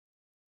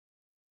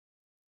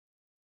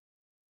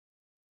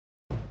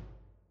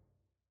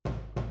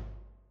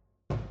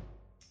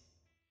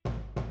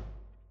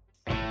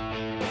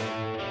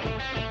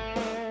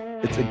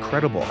it's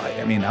incredible.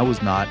 I mean, I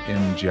was not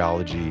in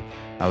geology.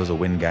 I was a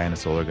wind guy and a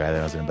solar guy.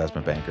 Then I was an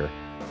investment banker.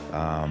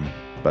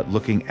 But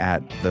looking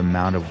at the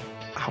amount of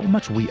how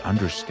much we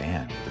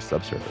understand the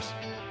subsurface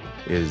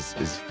is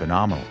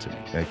phenomenal to me.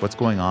 Like what's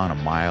going on a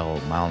mile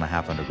and a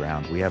half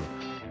underground, we have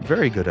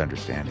very good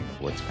understanding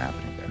of what's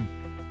happening there.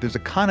 There's a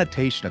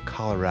connotation of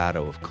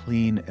Colorado of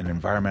clean and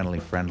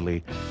environmentally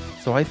friendly.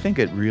 So I think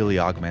it really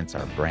augments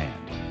our brand.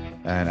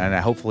 And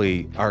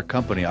hopefully our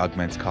company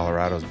augments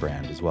Colorado's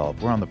brand as well.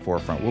 If we're on the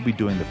forefront, we'll be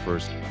doing the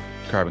first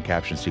carbon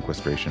capture and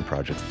sequestration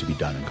projects to be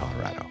done in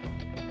Colorado.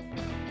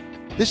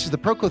 This is the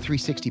Proco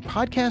 360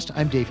 podcast.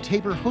 I'm Dave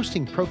Tabor,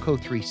 hosting Proco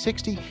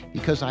 360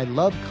 because I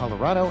love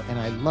Colorado and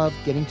I love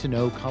getting to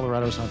know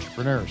Colorado's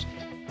entrepreneurs.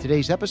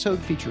 Today's episode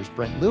features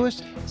Brent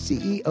Lewis,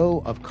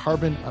 CEO of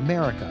Carbon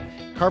America.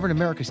 Carbon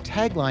America's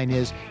tagline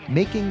is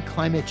making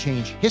climate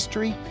change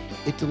history.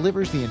 It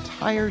delivers the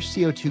entire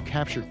CO2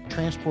 capture,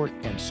 transport,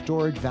 and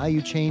storage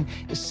value chain.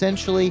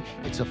 Essentially,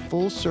 it's a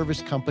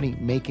full-service company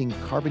making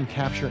carbon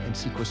capture and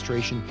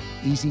sequestration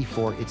easy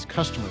for its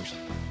customers.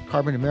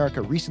 Carbon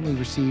America recently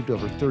received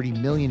over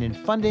 $30 million in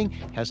funding,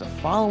 has a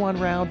follow-on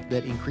round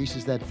that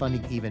increases that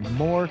funding even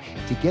more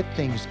to get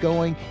things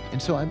going.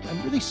 And so I'm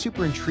really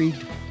super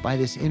intrigued by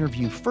this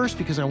interview. First,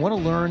 because I want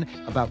to learn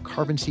about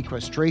carbon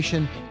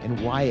sequestration and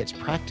why it's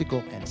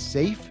practical and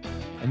safe.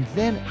 And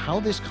then how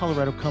this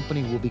Colorado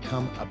company will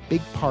become a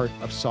big part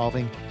of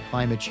solving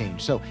climate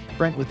change. So,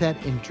 Brent, with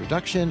that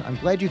introduction, I'm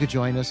glad you could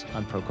join us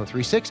on Proco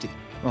 360.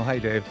 Well, hi,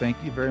 Dave. Thank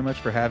you very much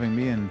for having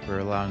me and for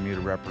allowing me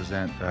to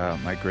represent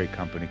my great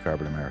company,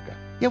 Carbon America.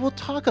 Yeah, we'll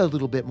talk a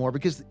little bit more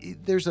because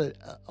there's a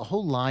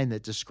whole line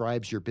that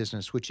describes your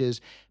business, which is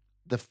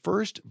the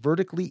first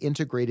vertically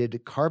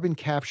integrated carbon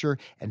capture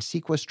and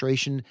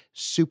sequestration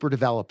super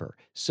developer.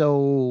 So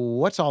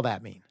what's all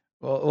that mean?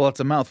 Well, it's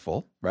a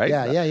mouthful, right?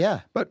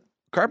 Yeah. But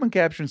carbon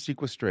capture and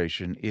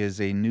sequestration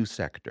is a new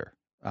sector.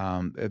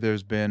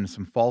 There's been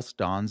some false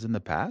dawns in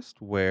the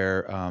past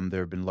where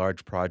there have been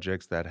large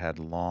projects that had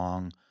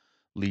long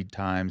lead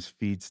times,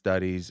 feed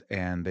studies,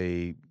 and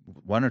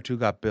one or two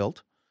got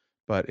built,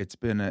 but it's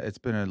been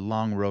a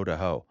long road to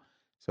hoe.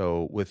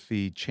 So with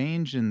the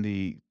change in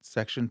the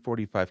Section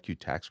 45Q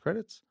tax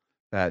credits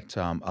that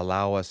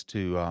allow us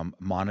to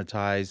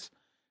monetize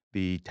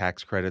the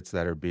tax credits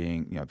that are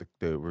being,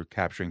 we're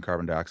capturing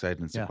carbon dioxide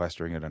and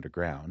sequestering it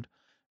underground,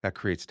 that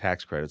creates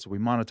tax credits. So we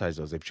monetize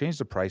those. They've changed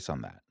the price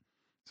on that.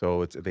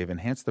 So they've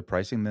enhanced the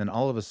pricing. Then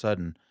all of a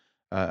sudden,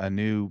 a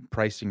new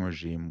pricing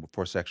regime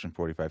for Section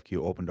 45Q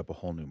opened up a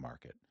whole new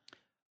market.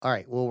 All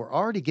right. Well, we're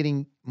already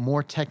getting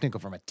more technical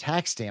from a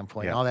tax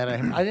standpoint. Yeah. All that.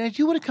 I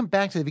do want to come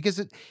back to it because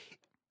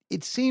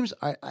it seems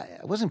I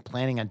wasn't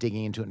planning on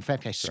digging into it. In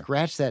fact, I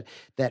scratched that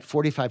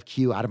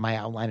 45Q out of my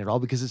outline at all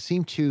because it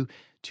seemed too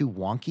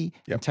wonky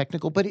and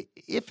technical. But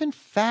if in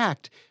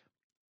fact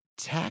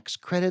tax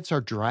credits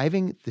are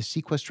driving the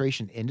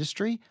sequestration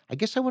industry, I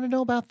guess I want to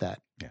know about that.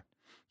 Yeah.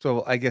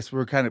 So I guess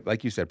we're kind of,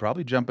 like you said,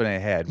 probably jumping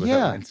ahead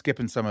and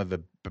skipping some of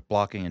the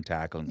blocking and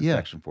tackling of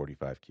Section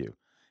 45Q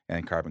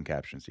and carbon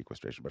capture and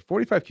sequestration. But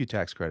 45Q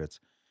tax credits,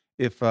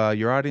 if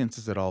your audience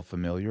is at all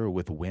familiar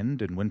with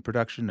wind and wind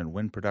production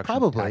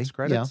tax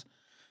credits,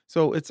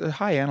 so it's a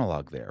high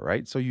analog there,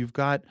 right? So you've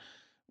got,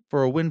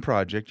 for a wind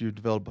project, you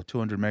develop a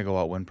 200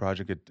 megawatt wind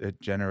project.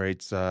 It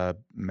generates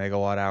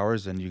megawatt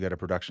hours, and you get a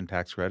production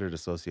tax credit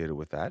associated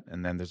with that.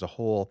 And then there's a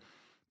whole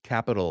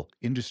capital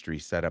industry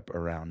set up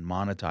around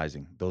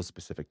monetizing those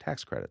specific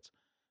tax credits.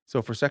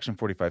 So for Section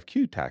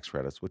 45Q tax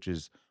credits, which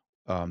is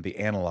the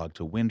analog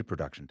to wind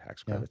production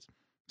tax credits,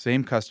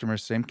 same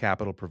customers, same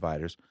capital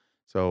providers.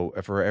 So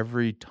for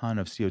every ton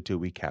of CO2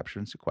 we capture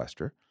and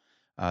sequester,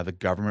 the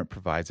government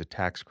provides a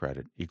tax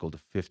credit equal to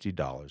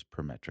 $50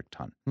 per metric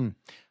ton.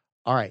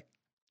 All right.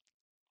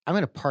 I'm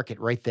going to park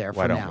it right there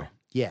for now.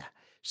 Yeah.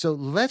 So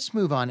let's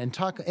move on and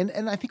talk, and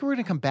I think we're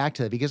going to come back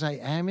to that because I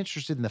am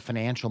interested in the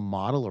financial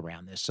model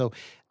around this. So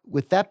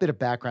with that bit of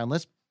background,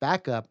 let's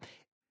back up.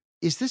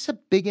 Is this a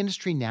big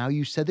industry now?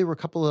 You said there were a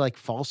couple of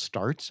false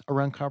starts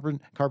around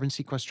carbon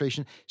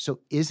sequestration.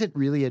 So is it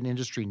really an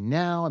industry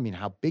now? I mean,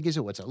 how big is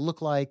it? What's it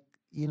look like?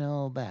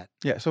 That.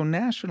 Yeah. So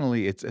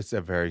nationally, it's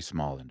a very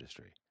small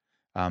industry.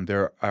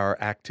 There are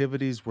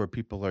activities where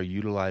people are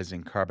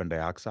utilizing carbon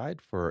dioxide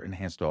for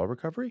enhanced oil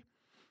recovery.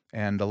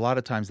 And a lot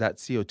of times that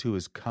CO2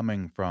 is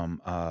coming from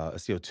a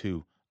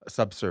CO2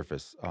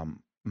 subsurface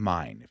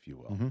mine, if you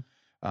will.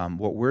 Mm-hmm.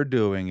 What we're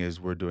doing is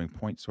we're doing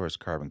point source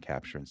carbon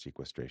capture and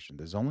sequestration.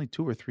 There's only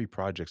 2 or 3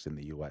 projects in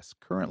the U.S.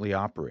 currently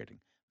operating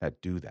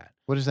that do that.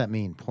 What does that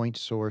mean, point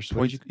source?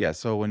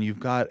 So when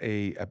you've got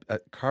a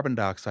carbon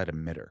dioxide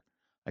emitter,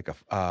 like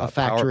a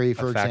factory,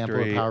 for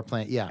example, a power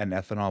plant, an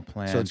ethanol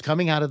plant. So it's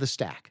coming out of the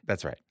stack.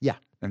 That's right. Yeah.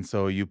 And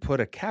so you put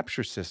a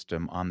capture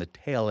system on the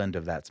tail end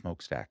of that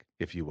smokestack,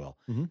 if you will.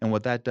 Mm-hmm. And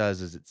what that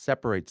does is it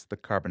separates the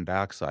carbon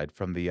dioxide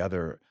from the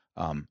other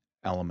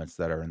elements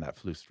that are in that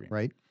flue stream.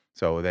 Right.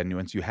 So then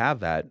once you have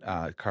that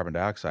carbon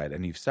dioxide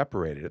and you've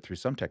separated it through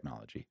some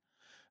technology,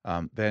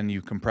 then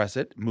you compress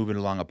it, move it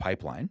along a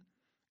pipeline,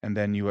 And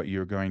then what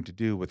you're going to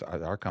do with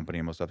our company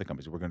and most other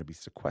companies, we're going to be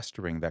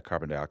sequestering that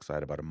carbon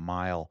dioxide about a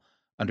mile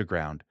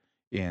underground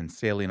in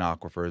saline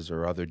aquifers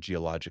or other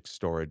geologic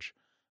storage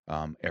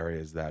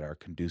areas that are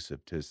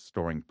conducive to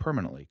storing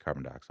permanently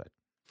carbon dioxide.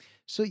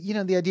 So,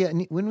 the idea,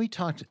 and when we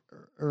talked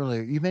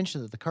earlier, you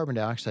mentioned that the carbon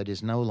dioxide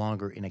is no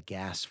longer in a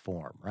gas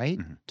form, right?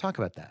 Mm-hmm. Talk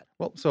about that.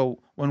 Well, so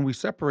when we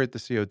separate the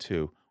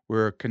CO2,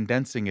 we're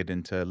condensing it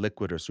into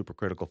liquid or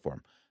supercritical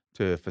form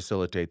to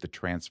facilitate the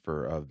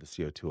transfer of the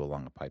CO2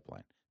 along a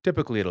pipeline.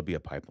 Typically, it'll be a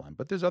pipeline,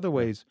 but there's other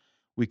ways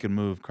we can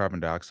move carbon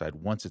dioxide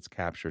once it's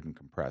captured and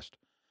compressed.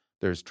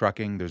 There's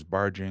trucking, there's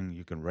barging,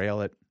 you can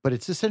rail it. But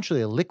it's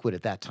essentially a liquid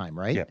at that time,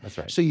 right? Yeah, that's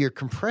right. So you're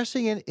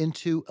compressing it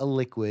into a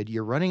liquid,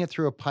 you're running it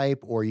through a pipe,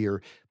 or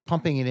you're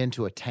pumping it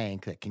into a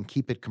tank that can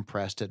keep it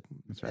compressed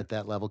at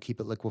that level, keep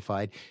it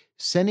liquefied,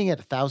 sending it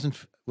 1,000,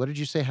 what did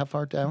you say, how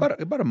far down?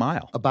 About a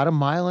mile. About a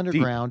mile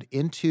underground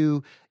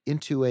into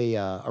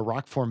a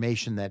rock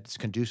formation that's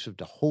conducive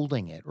to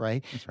holding it,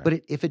 right? That's right.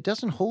 But if it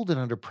doesn't hold it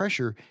under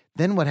pressure,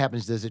 then what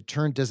happens? Does it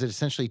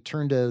essentially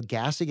turn to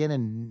gas again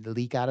and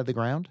leak out of the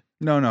ground?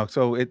 No.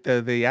 So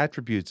the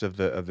attributes of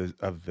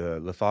the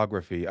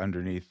lithography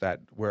underneath that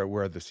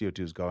where the CO2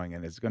 is going,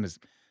 and it's going to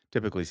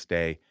typically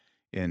stay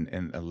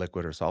in a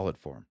liquid or solid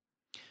form.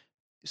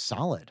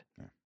 Solid.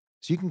 Yeah.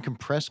 So you can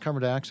compress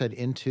carbon dioxide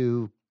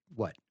into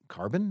what?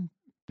 Carbon?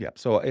 Yeah.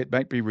 So it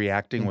might be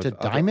reacting into with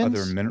diamonds?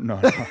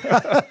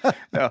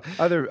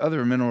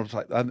 other minerals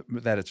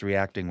that it's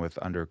reacting with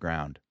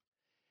underground.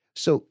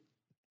 So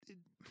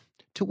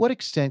to what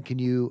extent can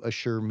you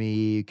assure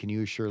me, can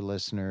you assure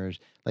listeners,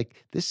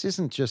 like this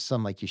isn't just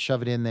some like you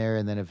shove it in there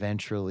and then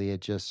eventually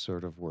it just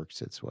sort of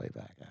works its way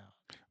back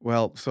out?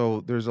 Well,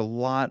 so there's a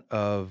lot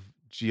of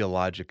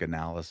geologic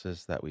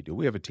analysis that we do.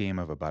 We have a team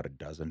of about a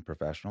dozen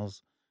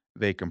professionals.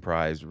 They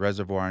comprise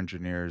reservoir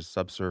engineers,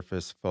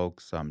 subsurface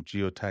folks,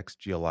 geotechs,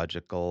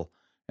 geological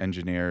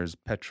engineers,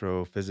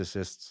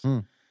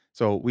 petrophysicists.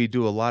 So we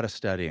do a lot of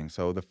studying.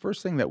 So the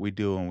first thing that we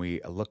do when we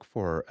look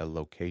for a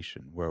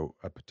location where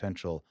a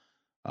potential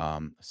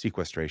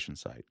sequestration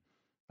site,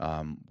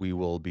 we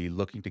will be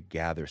looking to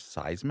gather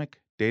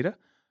seismic data.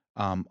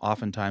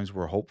 Oftentimes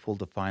we're hopeful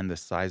to find the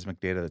seismic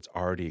data that's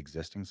already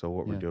existing. So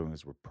what we're doing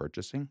is we're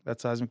purchasing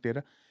that seismic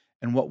data.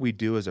 And what we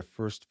do as a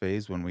first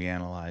phase when we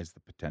analyze the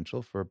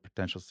potential for a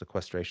potential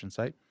sequestration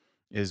site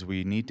is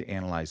we need to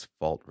analyze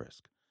fault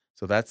risk.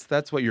 So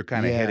that's what you're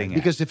kind of hitting at.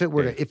 Because if it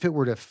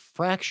were to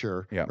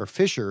fracture or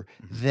fissure,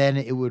 then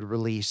it would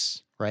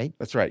release, right?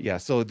 That's right. Yeah.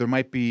 So there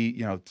might be,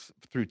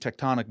 through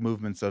tectonic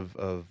movements of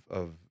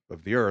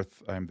the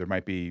earth, there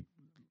might be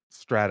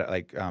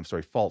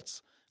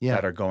faults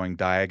that are going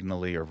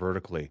diagonally or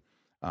vertically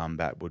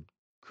that would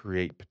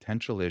create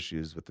potential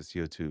issues with the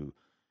CO2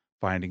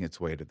 finding its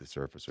way to the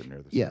surface or near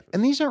the surface. Yeah,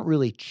 and these aren't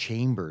really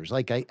chambers.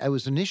 Like I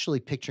was initially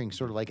picturing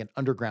sort of like an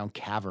underground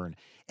cavern,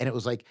 and it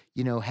was like,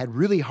 had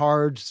really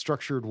hard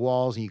structured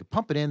walls, and you could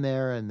pump it in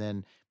there and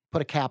then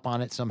put a cap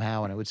on it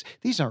somehow, and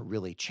these aren't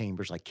really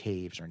chambers like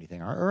caves or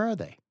anything, or are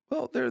they?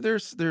 Well,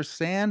 there's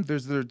sand,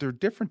 there are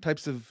different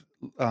types of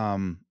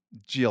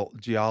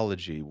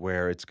geology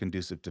where it's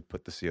conducive to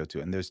put the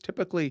CO2, and there's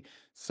typically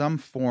some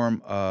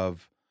form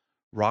of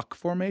rock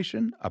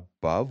formation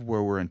above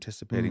where we're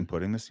anticipating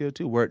putting the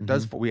CO2, where it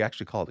does. We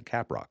actually call it a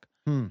cap rock.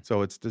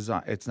 So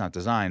it's not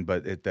designed,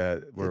 but it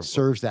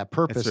serves that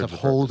purpose of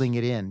holding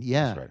it in.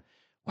 Yeah. That's right.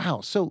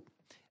 Wow. So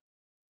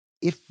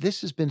if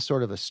this has been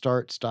sort of a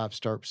start,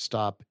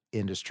 stop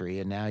industry,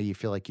 and now you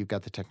feel like you've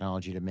got the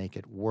technology to make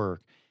it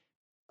work,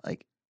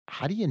 like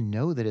how do you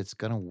know that it's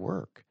going to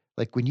work?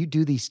 Like when you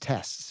do these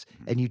tests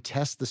and you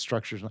test the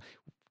structures,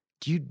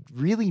 do you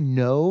really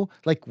know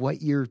like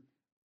what you're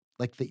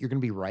like that you're going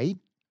to be right?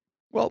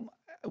 Well,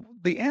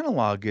 the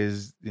analog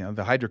is, the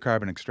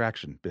hydrocarbon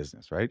extraction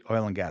business, right?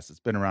 Oil and gas. It's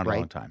been around a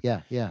long time.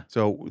 Yeah.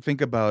 So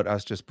think about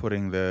us just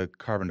putting the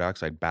carbon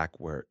dioxide back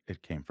where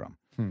it came from.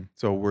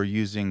 So we're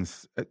using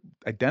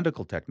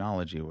identical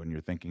technology when you're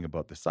thinking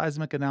about the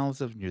seismic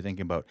analysis, when you're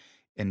thinking about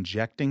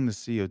injecting the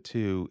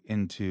CO2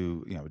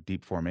 into,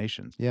 deep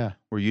formations. Yeah.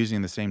 We're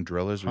using the same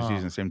drillers. We're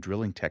using the same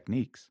drilling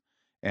techniques.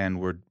 And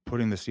we're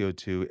putting the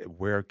CO2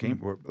 where it came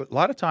from. A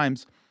lot of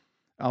times,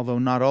 although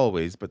not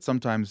always, but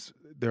sometimes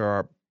there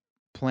are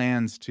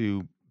plans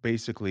to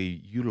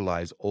basically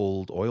utilize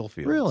old oil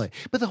fields. Really?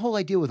 But the whole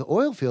idea with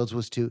oil fields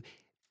was to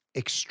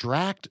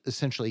extract,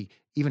 essentially,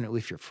 even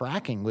if you're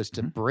fracking, was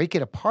to break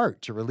it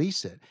apart to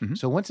release it.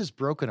 So once it's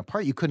broken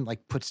apart, you couldn't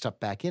like put stuff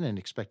back in and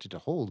expect it to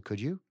hold, could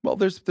you? Well,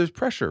 there's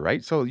pressure,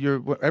 right? So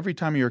every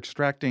time you're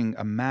extracting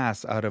a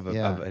mass out of an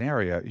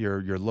area,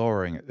 you're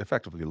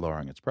effectively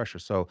lowering its pressure.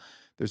 So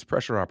there's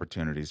pressure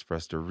opportunities for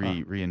us to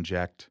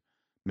re-inject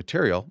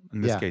material,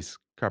 in this case,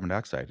 carbon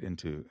dioxide,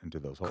 into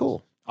those holes.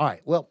 Cool. All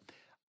right. Well,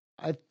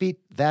 I've beat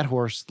that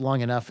horse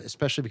long enough,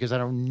 especially because I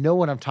don't know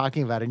what I'm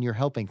talking about, and you're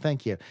helping.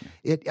 Thank you.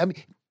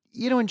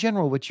 In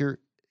general, what you're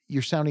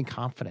sounding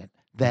confident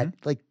that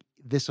like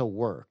this will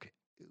work.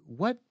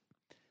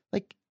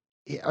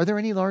 Are there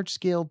any large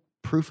scale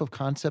proof of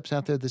concepts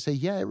out there that say,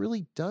 yeah, it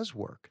really does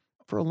work?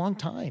 for a long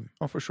time.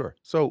 Oh, for sure.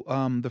 So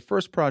the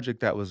first project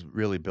that was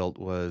really built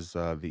was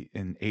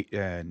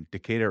in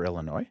Decatur,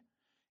 Illinois.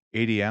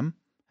 ADM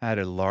had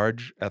a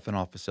large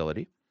ethanol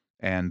facility,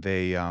 and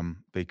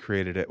they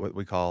created what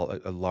we call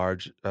a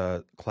large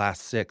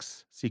Class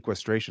 6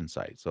 sequestration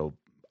site. So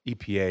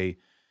EPA,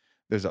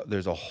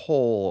 there's a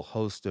whole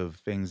host of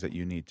things that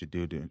you need to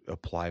do to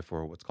apply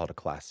for what's called a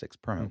Class 6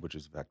 permit, which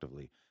is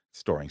effectively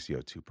storing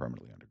CO2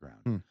 permanently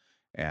underground.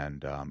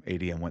 And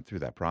ADM went through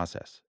that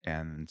process.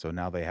 And so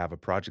now they have a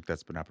project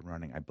that's been up and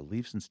running, I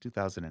believe, since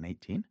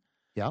 2018.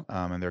 Yeah.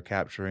 And they're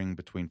capturing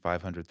between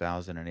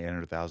 500,000 and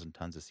 800,000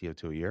 tons of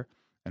CO2 a year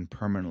and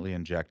permanently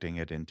injecting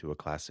it into a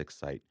Class 6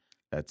 site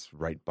that's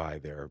right by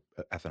their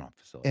ethanol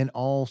facility. And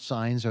all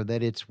signs are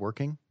that it's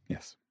working?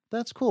 Yes.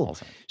 That's cool.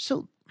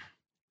 So,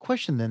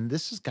 question then,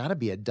 this has got to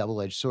be a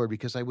double-edged sword,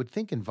 because I would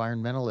think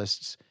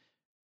environmentalists,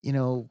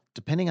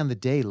 depending on the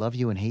day, love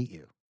you and hate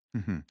you.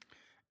 Mm-hmm.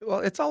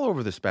 Well, it's all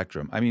over the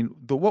spectrum. I mean,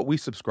 what we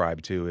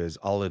subscribe to is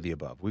all of the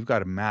above. We've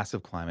got a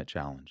massive climate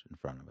challenge in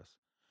front of us.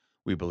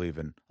 We believe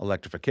in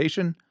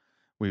electrification.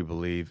 We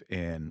believe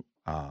in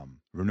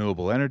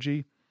renewable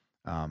energy.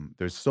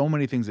 There's so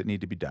many things that need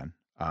to be done.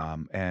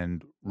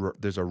 And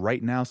there's a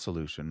right now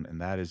solution,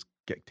 and that is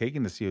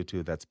taking the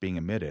CO2 that's being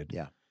emitted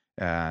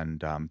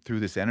and through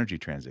this energy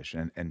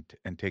transition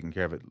and taking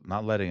care of it,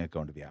 not letting it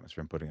go into the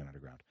atmosphere and putting it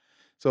underground.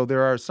 So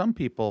there are some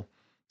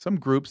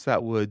groups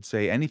that would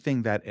say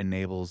anything that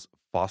enables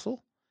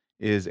fossil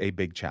is a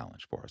big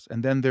challenge for us.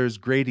 And then there's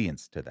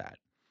gradients to that.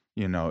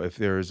 If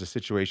there is a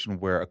situation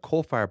where a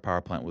coal-fired power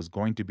plant was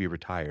going to be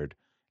retired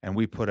and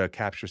we put a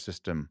capture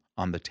system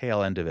on the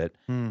tail end of it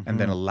and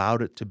then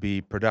allowed it to be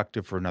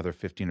productive for another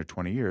 15 or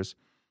 20 years,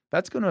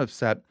 that's going to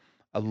upset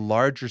a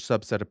larger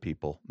subset of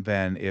people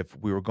than if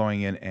we were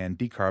going in and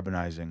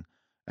decarbonizing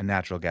a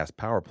natural gas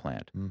power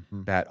plant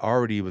that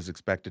already was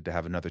expected to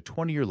have another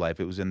 20-year life.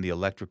 It was in the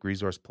electric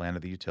resource plan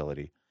of the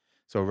utility.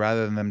 So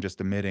rather than them just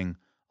emitting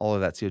all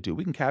of that CO2,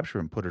 we can capture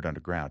and put it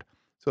underground.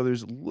 So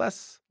there's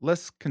less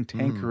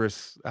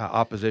cantankerous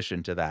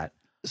opposition to that.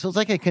 So it's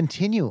like a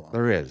continuum.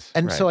 There is.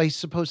 And right. so I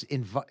suppose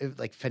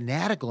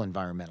fanatical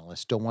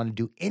environmentalists don't want to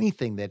do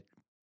anything that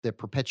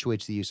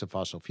perpetuates the use of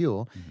fossil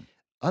fuel.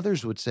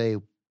 Others would say,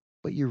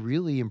 but you're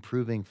really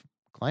improving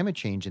climate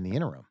change in the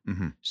interim.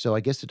 So I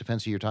guess it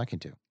depends who you're talking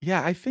to.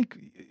 Yeah, I think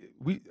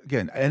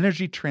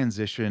energy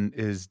transition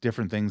is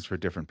different things for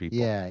different people.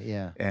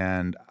 Yeah.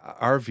 And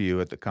our view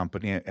at the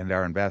company and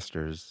our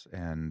investors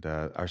and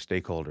our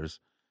stakeholders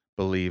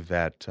believe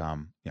that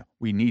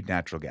we need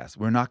natural gas.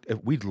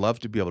 We'd love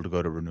to be able to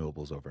go to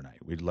renewables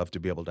overnight. We'd love to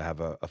be able to have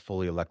a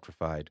fully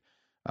electrified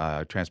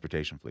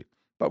transportation fleet,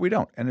 but we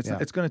don't, and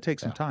it's going to take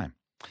some time.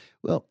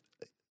 Well,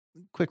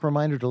 quick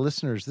reminder to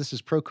listeners, this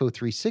is Proco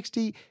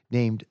 360,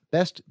 named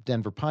Best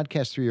Denver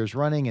Podcast 3 years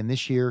running, and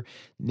this year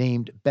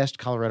named Best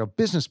Colorado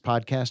Business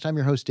Podcast. I'm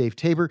your host, Dave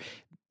Tabor.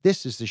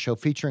 This is the show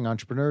featuring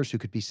entrepreneurs who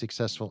could be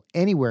successful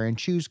anywhere and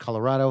choose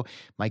Colorado.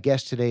 My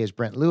guest today is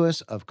Brent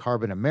Lewis of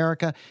Carbon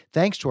America.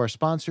 Thanks to our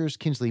sponsors,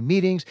 Kinsley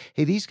Meetings.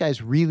 Hey, these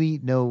guys really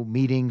know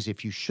meetings.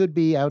 If you should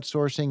be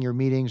outsourcing your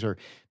meetings, or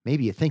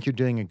maybe you think you're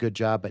doing a good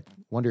job but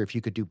wonder if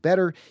you could do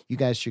better, you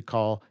guys should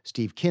call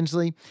Steve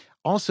Kinsley.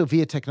 Also,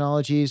 Via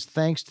Technologies,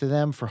 thanks to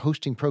them for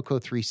hosting Proco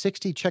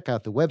 360. Check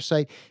out the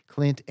website.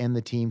 Clint and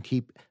the team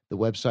keep the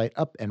website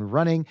up and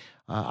running.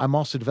 I'm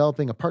also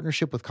developing a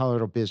partnership with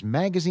Colorado Biz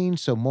Magazine,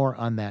 so more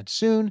on that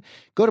soon.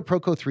 Go to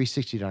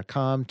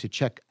Proco360.com to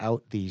check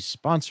out these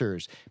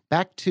sponsors.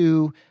 Back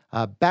to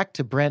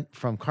Brent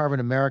from Carbon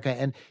America,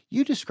 and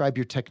you describe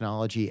your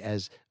technology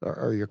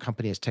or your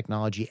company as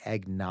technology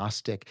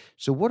agnostic.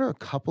 So what are a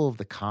couple of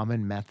the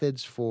common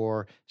methods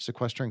for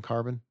sequestering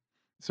carbon?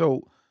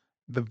 So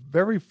the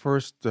very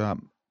first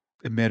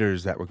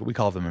emitters that we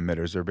call them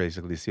emitters, are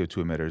basically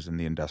CO2 emitters in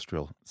the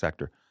industrial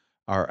sector,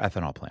 are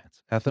ethanol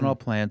plants. Ethanol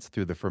plants,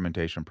 through the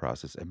fermentation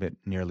process, emit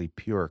nearly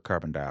pure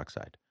carbon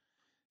dioxide.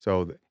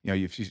 So,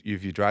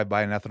 if you drive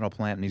by an ethanol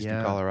plant in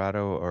eastern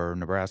Colorado or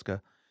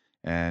Nebraska,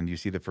 and you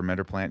see the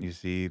fermenter plant, you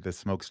see the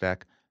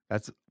smokestack,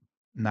 that's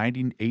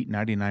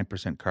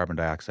 99% carbon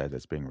dioxide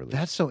that's being released.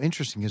 That's so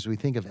interesting, because we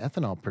think of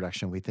ethanol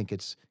production, we think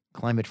it's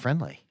climate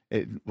friendly.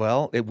 It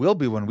will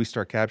be when we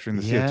start capturing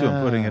the CO2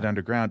 and putting it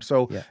underground.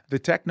 So the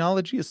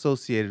technology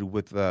associated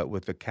with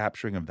the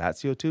capturing of that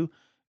CO2,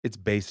 it's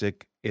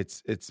basic,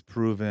 it's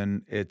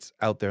proven, it's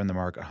out there in the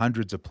market.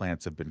 Hundreds of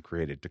plants have been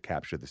created to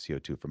capture the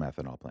CO2 from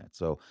ethanol plants.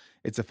 So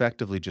it's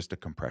effectively just a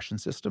compression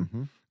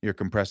system. You're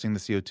compressing the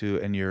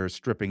CO2 and you're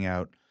stripping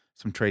out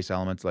some trace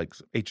elements like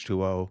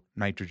H2O,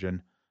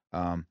 nitrogen,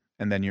 and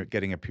then you're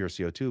getting a pure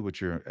CO2,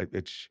 which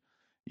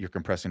you're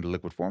compressing to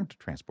liquid form to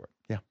transport.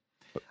 Yeah.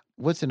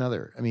 What's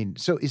another? I mean,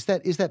 so is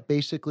that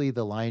basically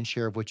the lion's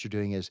share of what you're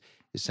doing, is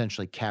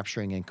essentially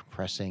capturing and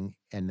compressing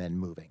and then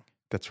moving?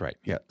 That's right.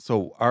 Yeah.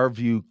 So our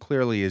view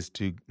clearly is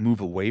to move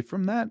away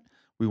from that.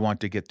 We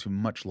want to get to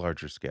much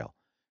larger scale.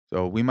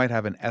 So we might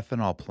have an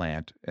ethanol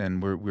plant,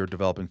 and we're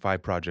developing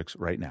 5 projects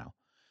right now,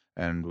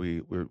 and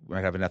we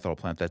might have an ethanol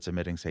plant that's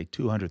emitting, say,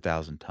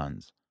 200,000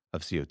 tons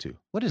of CO2.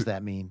 What does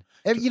that mean?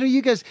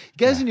 You guys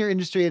in your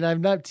industry, and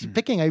I'm not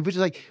picking. I was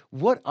just like,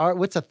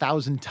 what's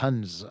 1,000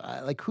 tons?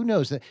 Like, who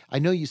knows? I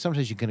know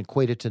sometimes you can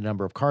equate it to the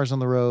number of cars on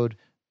the road,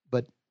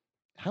 but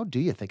how do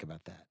you think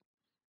about that?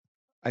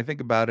 I think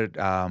about it.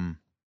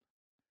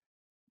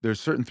 There's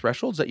certain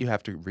thresholds that you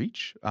have to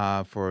reach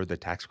for the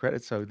tax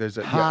credit. So there's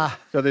how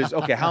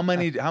much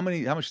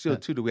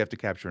CO2 do we have to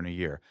capture in a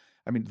year?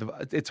 I mean,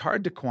 it's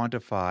hard to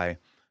quantify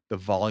the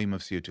volume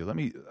of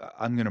CO2.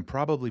 I'm going to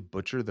probably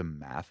butcher the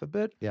math a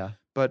bit. Yeah.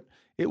 But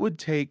it would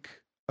take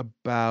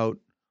about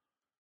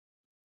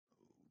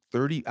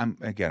 30. I'm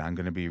going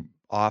to be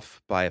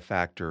off by a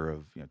factor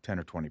of 10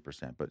 or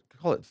 20%, but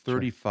call it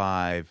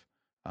 35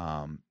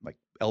 like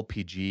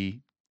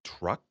LPG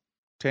truck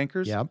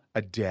tankers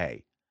a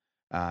day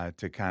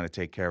to kind of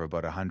take care of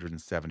about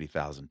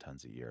 170,000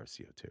 tons a year of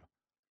CO2.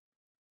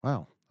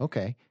 Wow.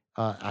 Okay.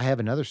 I have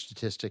another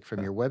statistic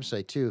from your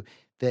website too,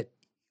 that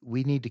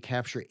we need to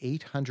capture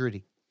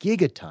 800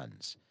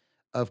 gigatons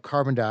of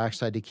carbon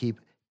dioxide to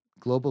keep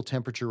global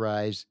temperature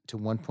rise to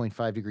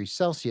 1.5 degrees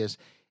Celsius,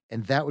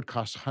 and that would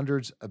cost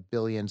hundreds of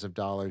billions of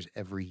dollars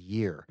every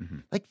year. Mm-hmm.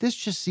 Like, this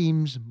just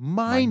seems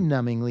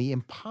mind-numbingly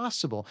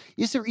impossible.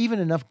 Is there even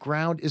enough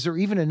ground? Is there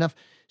even enough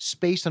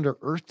space under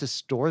Earth to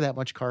store that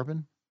much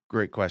carbon?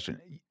 Great question.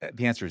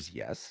 The answer is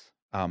yes,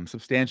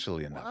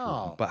 substantially enough.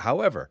 Wow. But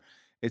however,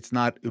 it's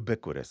not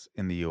ubiquitous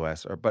in the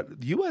U.S.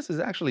 But the U.S. is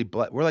actually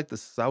we're like the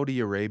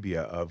Saudi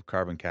Arabia of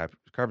carbon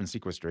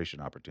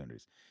sequestration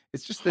opportunities.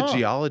 It's just the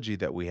geology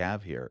that we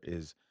have here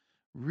is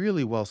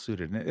really well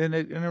suited, and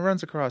it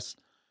runs across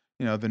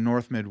the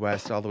North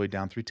Midwest all the way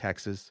down through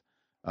Texas,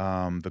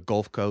 the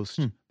Gulf Coast.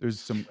 There's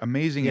some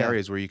amazing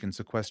areas where you can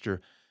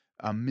sequester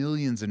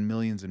millions and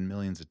millions and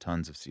millions of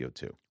tons of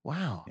CO2.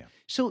 Wow. Yeah.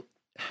 So,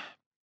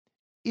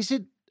 is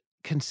it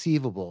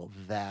conceivable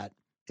that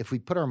if we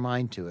put our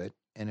mind to it,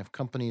 and if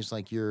companies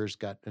like yours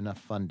got enough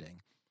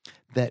funding,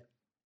 that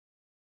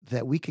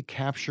we could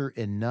capture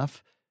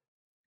enough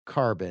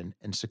carbon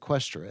and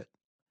sequester it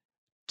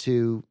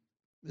to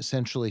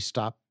essentially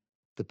stop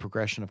the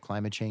progression of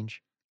climate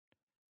change?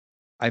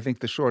 I think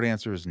the short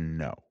answer is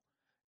no.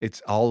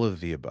 It's all of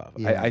the above.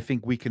 Yeah. I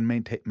think we can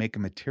make a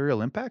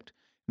material impact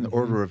in the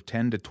order of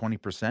 10 to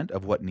 20%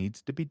 of what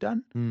needs to be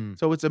done.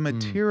 So it's a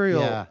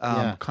material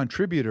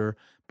contributor,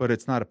 but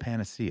it's not a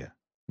panacea.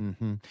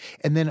 And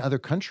then other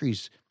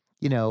countries,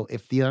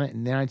 if the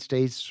United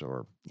States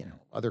or,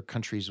 other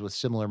countries with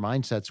similar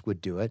mindsets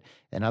would do it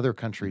and other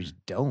countries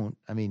don't,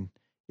 I mean,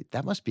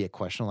 that must be a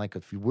question. Like,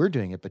 if we're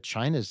doing it, but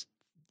China's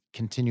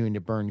continuing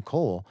to burn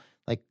coal,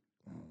 like,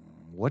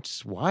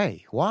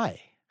 why?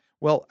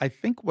 Well, I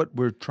think what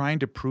we're trying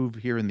to prove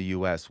here in the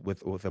U.S.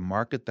 with a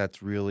market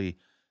that's really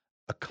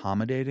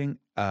accommodating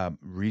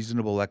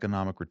reasonable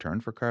economic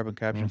return for carbon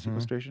capture and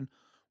sequestration,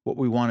 what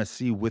we want to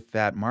see with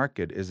that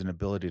market is an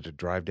ability to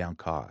drive down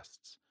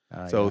costs.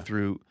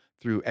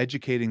 Through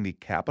educating the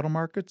capital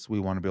markets, we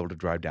want to be able to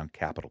drive down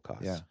capital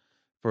costs. Yeah.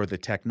 For the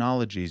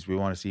technologies, we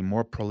want to see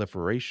more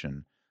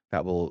proliferation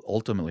that will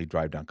ultimately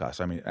drive down costs.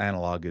 I mean,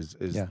 analog is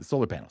the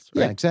solar panels,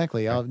 right? Yeah,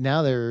 exactly. Right.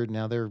 Now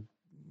they're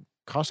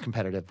cost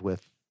competitive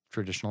with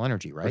traditional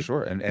energy, right? For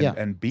sure,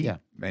 and beat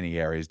many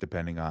areas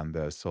depending on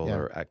the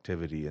solar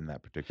activity in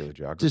that particular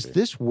geography. Does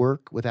this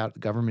work without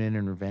government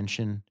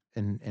intervention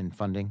and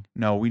funding?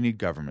 No, we need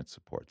government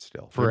support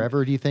still.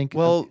 Forever, do you think?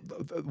 Well,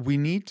 we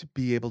need to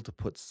be able to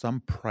put some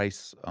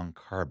price on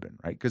carbon,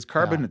 right? Because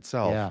carbon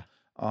itself,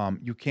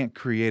 you can't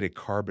create a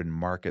carbon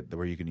market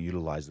where you can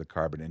utilize the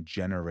carbon and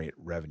generate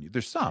revenue.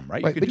 There's some,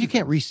 right? But you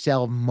can't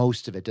resell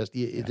most of it.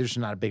 There's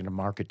not a big enough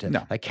market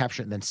to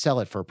capture it and then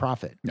sell it for a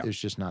profit. No. There's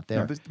just not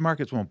there. No, the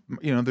markets won't.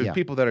 There's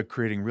people that are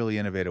creating really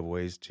innovative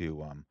ways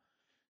to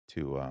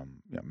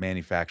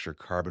manufacture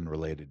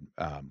carbon-related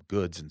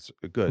goods,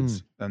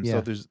 and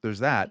so there's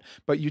that.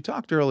 But you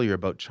talked earlier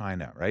about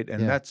China, right?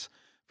 And that's,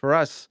 for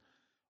us,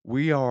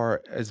 we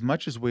are, as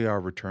much as we are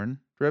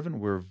return-driven,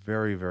 we're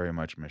very, very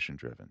much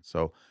mission-driven.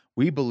 So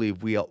we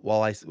believe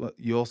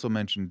you also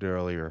mentioned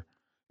earlier,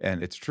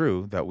 and it's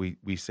true that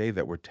we say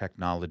that we're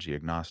technology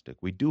agnostic.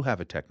 We do have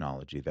a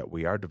technology that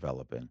we are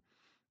developing.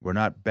 We're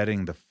not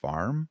betting the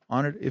farm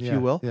on it, if you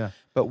will,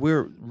 but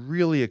we're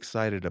really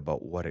excited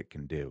about what it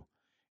can do.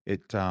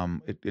 It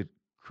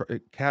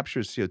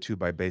captures CO2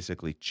 by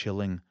basically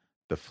chilling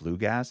the flue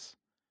gas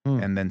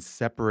and then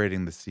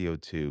separating the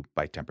CO2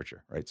 by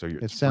temperature, right? So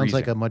it sounds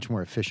like a much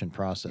more efficient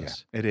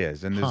process. Yeah, it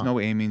is. And there's no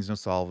amines, no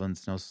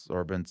solvents, no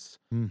sorbents,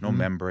 no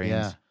membranes.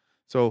 Yeah.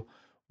 So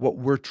what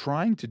we're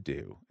trying to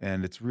do,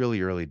 and it's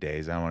really early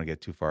days, I don't want to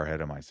get too far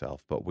ahead of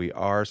myself, but we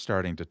are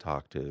starting to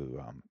talk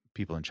to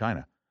people in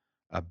China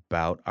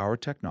about our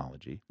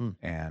technology,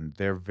 and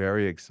they're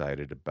very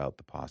excited about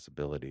the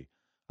possibility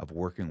of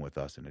working with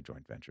us in a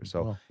joint venture.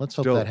 So let's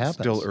hope that happens.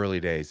 Still early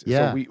days.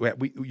 Yeah. So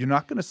you're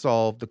not going to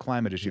solve the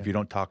climate issue if you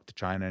don't talk to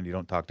China and you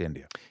don't talk to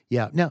India.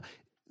 Yeah. Now,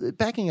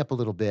 backing up a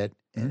little bit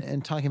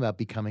and talking about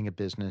becoming a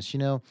business,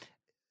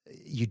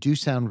 you do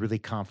sound really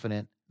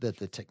confident that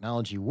the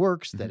technology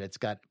works, that it's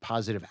got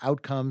positive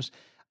outcomes.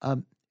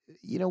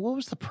 what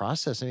was the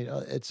process? I mean,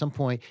 at some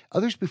point,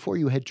 others before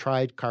you had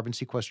tried carbon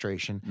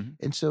sequestration.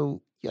 And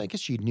so, I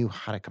guess you knew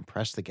how to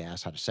compress the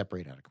gas, how to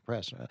separate, how to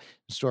compress, and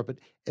store. But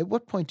at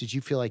what point did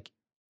you feel like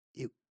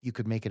you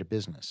could make it a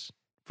business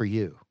for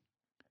you?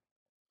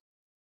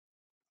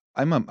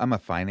 I'm a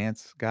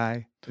finance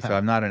guy, so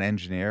I'm not an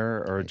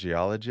engineer or a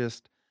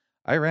geologist.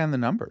 I ran the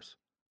numbers,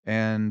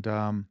 and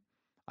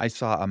I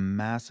saw a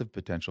massive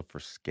potential for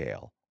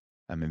scale.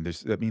 I mean,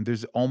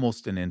 there's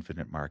almost an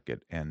infinite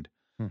market, and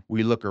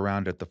we look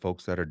around at the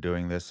folks that are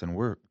doing this, and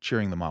we're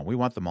cheering them on. We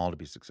want them all to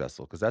be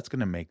successful because that's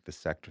going to make the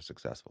sector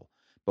successful.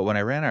 But when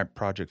I ran our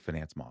project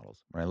finance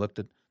models, when I looked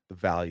at the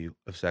value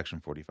of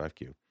Section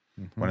 45Q,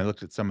 when I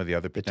looked at some of the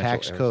other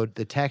potential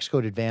the tax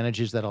code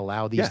advantages that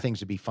allow these things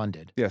to be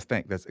funded. Yes,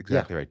 that's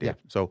exactly right, Dave. Yeah.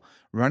 So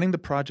running the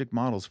project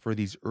models for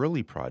these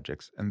early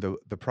projects, and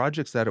the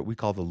projects that we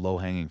call the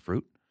low-hanging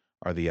fruit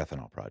are the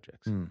ethanol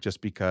projects,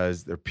 just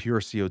because they're pure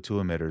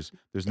CO2 emitters.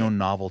 There's no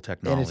novel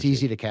technology. And it's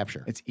easy to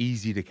capture. It's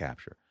easy to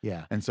capture.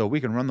 Yeah. And so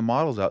we can run the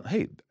models out.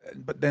 Hey,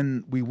 but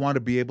then we want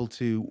to be able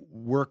to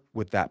work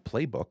with that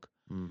playbook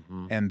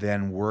and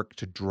then work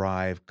to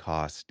drive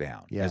costs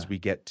down as we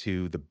get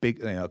to the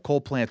big coal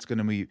plant's going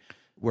to be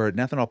where an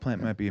ethanol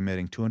plant might be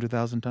emitting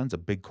 200,000 tons. A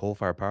big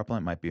coal-fired power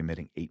plant might be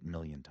emitting 8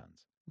 million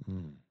tons.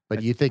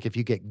 But you think if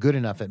you get good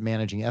enough at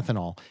managing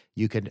ethanol,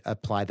 you could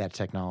apply that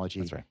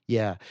technology. That's right.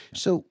 Yeah.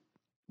 So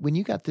when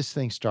you got this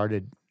thing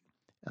started,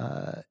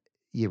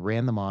 you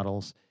ran the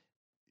models.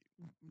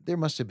 There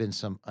must have been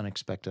some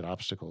unexpected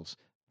obstacles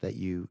that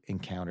you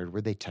encountered.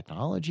 Were they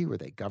technology? Were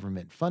they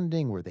government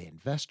funding? Were they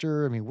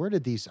investor? I mean, where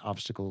did these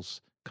obstacles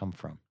come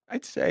from?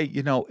 I'd say,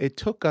 it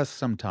took us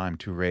some time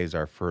to raise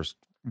our first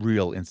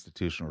real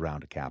institutional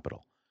round of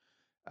capital.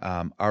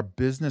 Our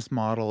business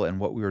model and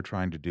what we were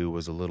trying to do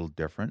was a little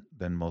different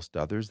than most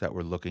others that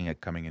were looking at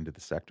coming into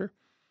the sector.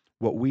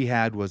 What we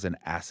had was an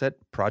asset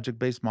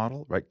project-based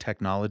model, right?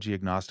 Technology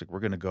agnostic. We're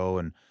going to go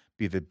and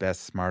be the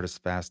best,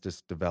 smartest,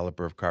 fastest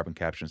developer of carbon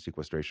capture and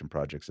sequestration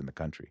projects in the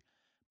country.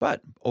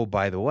 But, oh,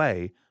 by the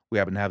way, we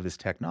happen to have this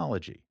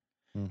technology.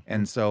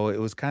 And so it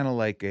was kind of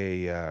like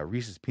a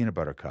Reese's peanut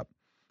butter cup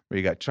where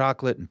you got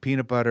chocolate and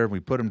peanut butter, and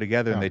we put them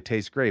together and they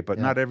taste great, but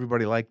not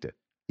everybody liked it.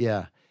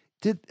 Yeah.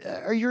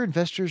 Are your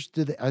investors,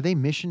 are they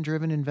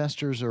mission-driven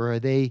investors, or are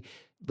they,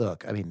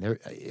 look, I mean,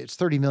 it's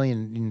 $30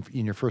 million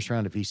in your first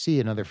round of VC,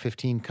 another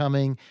 15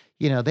 coming.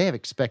 They're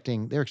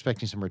expecting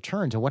some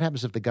returns. And what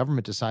happens if the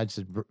government decides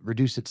to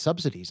reduce its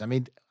subsidies? I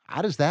mean,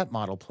 how does that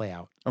model play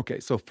out? Okay,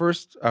 so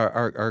first,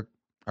 our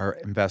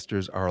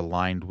investors are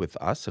aligned with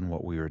us and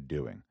what we are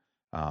doing.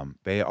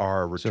 They're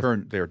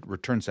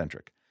return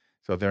centric,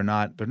 so they're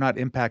not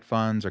impact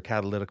funds or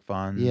catalytic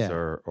funds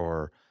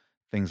or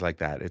things like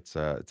that. It's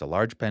a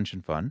large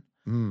pension fund,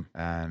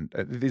 and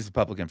this is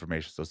public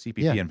information. So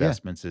CPP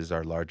Investments is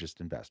our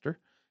largest investor,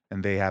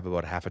 and they have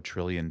about $500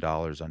 billion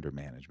under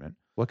management.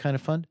 What kind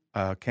of fund?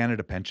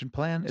 Canada Pension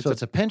Plan.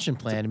 It's a pension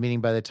plan, meaning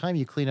by the time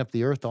you clean up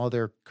the earth, all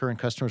their current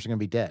customers are going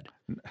to be dead.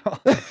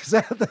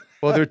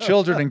 Well, their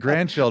children and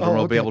grandchildren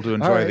will be able to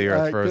enjoy the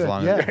earth for as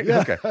long as.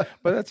 Okay,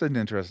 but that's an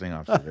interesting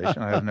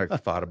observation. I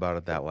haven't thought about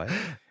it that way.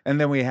 And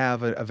then we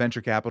have a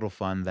venture capital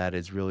fund that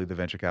is really the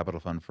venture capital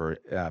fund for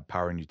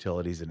power and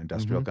utilities and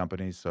industrial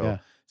companies.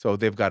 So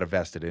they've got a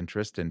vested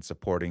interest in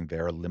supporting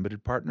their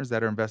limited partners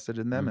that are invested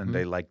in them, and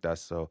they liked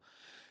us.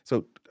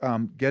 So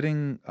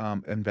getting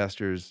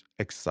investors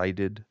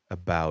excited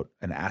about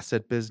an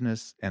asset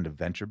business and a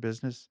venture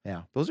business,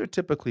 those are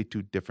typically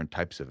two different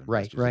types of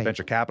investors. Right.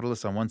 Venture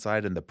capitalists on one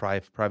side and the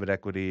private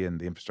equity and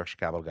the infrastructure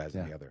capital guys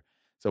on the other.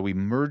 So we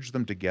merged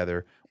them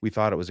together. We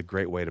thought it was a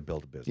great way to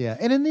build a business. Yeah,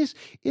 and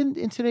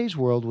in today's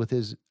world with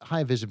as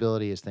high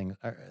visibility as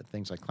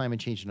things like climate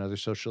change and other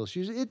social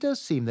issues, it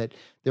does seem that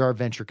there are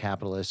venture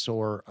capitalists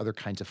or other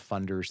kinds of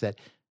funders that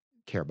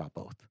care about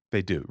both.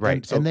 They do,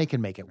 right? And they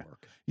can make it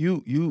work.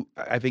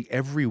 I think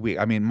every week,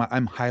 I mean,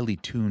 I'm highly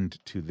tuned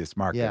to this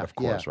market, of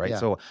course, right?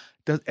 So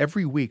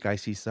every week I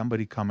see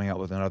somebody coming out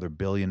with another $1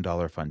 billion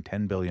fund,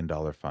 $10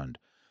 billion fund,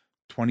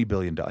 $20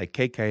 billion, like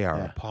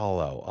KKR,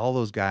 Apollo, all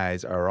those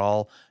guys are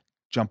all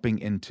jumping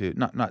into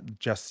not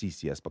just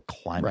CCS, but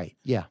climate. Right,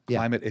 yeah.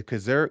 Climate,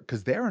 because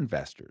they're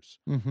investors.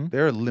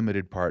 They're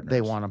limited partners.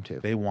 They want them to.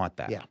 They want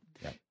that. Yeah.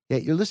 Yeah,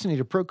 you're listening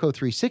to Proco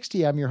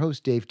 360. I'm your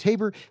host, Dave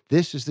Tabor.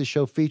 This is the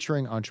show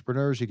featuring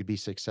entrepreneurs who could be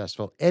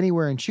successful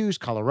anywhere and choose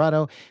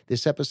Colorado.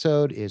 This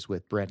episode is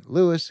with Brent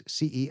Lewis,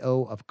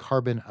 CEO of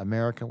Carbon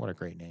America. What a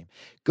great name.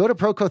 Go to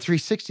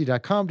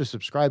Proco360.com to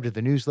subscribe to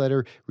the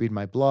newsletter, read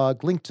my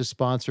blog, link to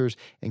sponsors,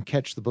 and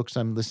catch the books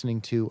I'm listening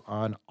to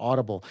on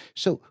Audible.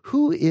 So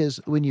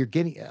when you're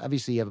getting,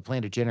 obviously you have a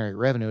plan to generate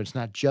revenue. It's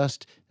not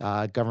just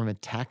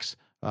government tax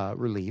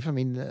relief. I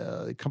mean,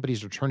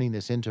 companies are turning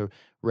this into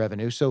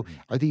revenue. So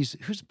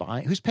who's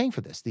paying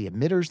for this? The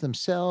emitters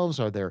themselves?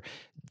 Are there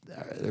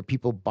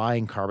people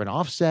buying carbon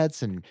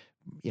offsets and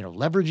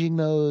leveraging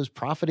those,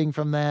 profiting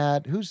from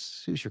that?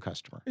 Who's your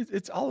customer?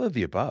 It's all of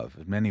the above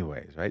in many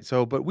ways, right?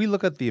 So, but we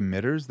look at the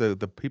emitters,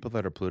 the people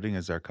that are polluting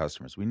as our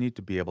customers. We need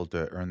to be able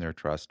to earn their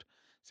trust,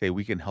 say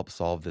we can help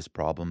solve this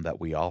problem that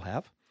we all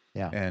have.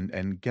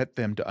 and get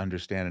them to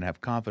understand and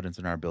have confidence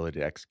in our ability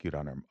to execute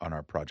on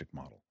our project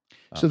model.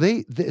 So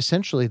they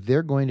essentially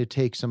they're going to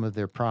take some of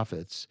their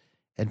profits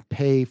and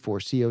pay for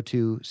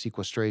CO2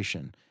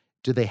 sequestration.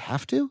 Do they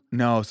have to?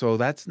 No, so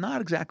that's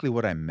not exactly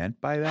what I meant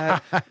by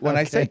that. When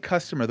I say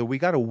customer, though, we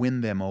got to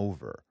win them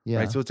over,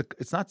 right? So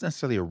it's not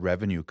necessarily a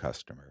revenue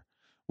customer.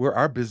 Where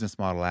our business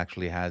model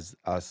actually has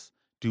us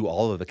do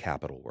all of the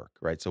capital work,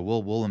 right? So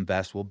we'll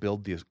invest, we'll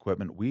build the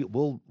equipment,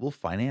 we'll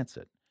finance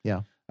it.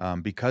 Yeah.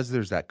 Because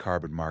there's that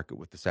carbon market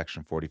with the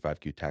Section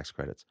 45Q tax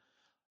credits,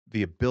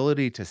 the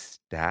ability to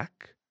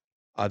stack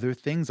other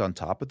things on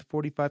top of the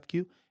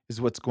 45Q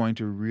is what's going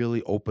to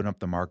really open up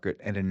the market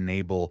and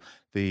enable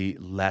the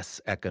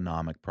less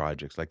economic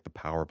projects like the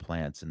power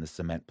plants and the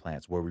cement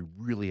plants where we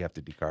really have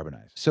to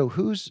decarbonize. So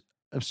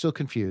I'm still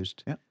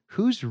confused. Yeah.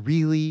 Who's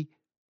really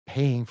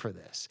paying for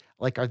this?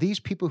 Like, are these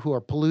people who are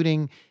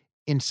polluting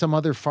in some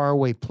other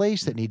faraway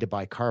place that need to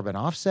buy carbon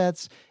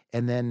offsets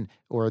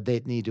or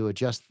they need to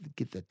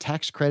get the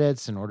tax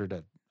credits in order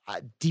to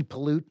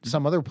depollute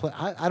some other place?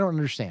 I don't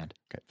understand.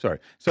 Okay, sorry.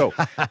 So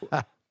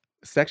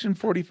Section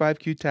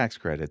 45Q tax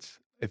credits,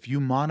 if you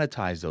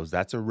monetize those,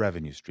 that's a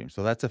revenue stream.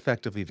 So that's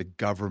effectively the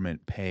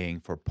government paying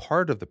for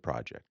part of the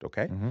project,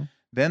 okay? Mm-hmm.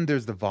 Then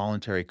there's the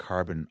voluntary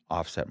carbon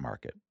offset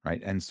market,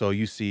 right? And so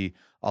you see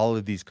all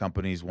of these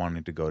companies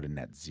wanting to go to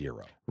net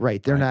zero.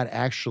 Right. They're not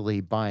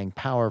actually buying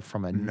power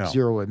from a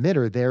zero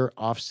emitter. They're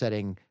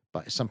offsetting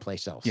by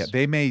someplace else. Yeah,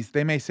 they may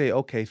say,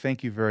 okay,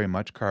 thank you very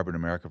much, Carbon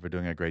America, for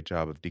doing a great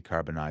job of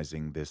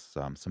decarbonizing this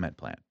cement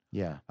plant.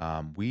 Yeah.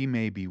 We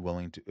may be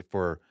willing to,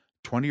 for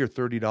 $20 or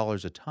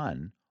 $30 a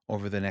ton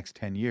over the next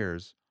 10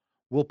 years,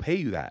 we'll pay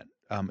you that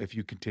if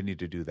you continue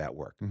to do that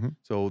work. Mm-hmm.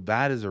 So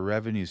that is a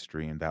revenue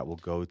stream that will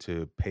go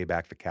to pay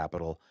back the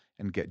capital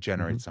and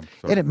generate some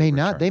sort and of it may return.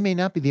 not. They may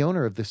not be the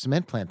owner of the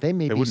cement plant. They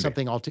may be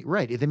something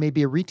right. They may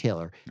be a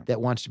retailer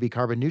that wants to be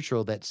carbon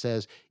neutral that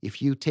says,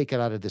 if you take it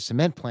out of the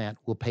cement plant,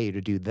 we'll pay you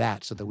to do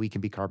that so that we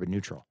can be carbon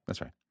neutral.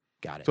 That's right.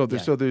 Got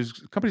it. So there's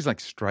companies like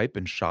Stripe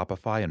and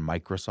Shopify and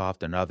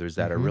Microsoft and others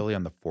that are really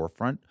on the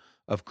forefront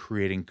of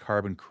creating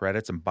carbon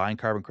credits and buying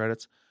carbon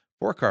credits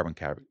for carbon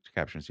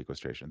capture and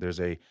sequestration. There's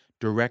a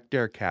direct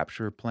air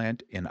capture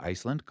plant in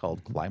Iceland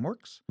called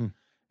Climeworks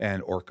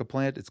and Orca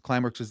plant.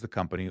 Climeworks is the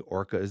company,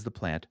 Orca is the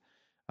plant.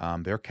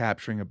 They're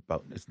capturing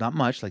it's not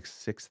much, like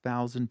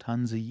 6,000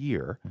 tons a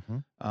year.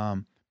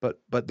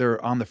 But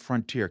they're on the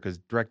frontier because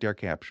direct air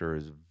capture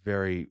is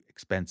very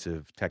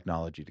expensive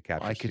technology to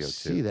capture CO2. I could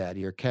see that.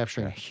 You're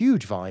capturing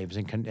huge volumes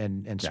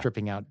and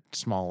stripping out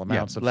small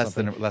amounts of less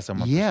something. Less than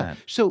 1%. Yeah.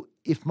 So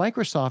would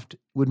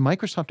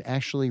Microsoft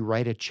actually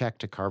write a check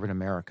to Carbon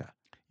America?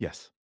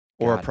 Yes.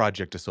 Or a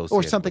project associated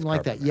or something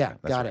like that. America.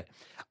 Yeah, got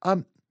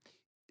it.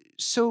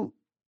 So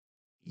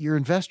your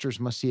investors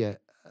must see a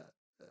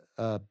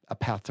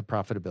path to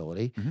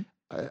profitability.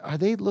 Are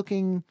they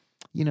looking,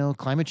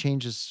 climate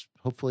change is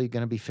hopefully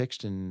going to be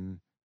fixed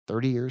in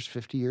 30 years,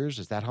 50 years?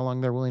 Is that how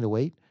long they're willing to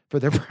wait for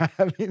their?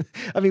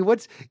 I mean,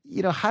 what's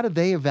how do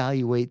they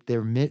evaluate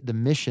the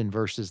mission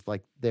versus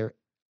like their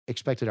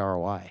expected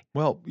ROI?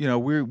 Well,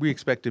 we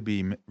expect to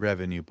be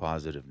revenue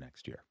positive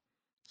next year.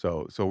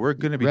 So we're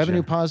going to be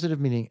revenue positive,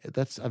 meaning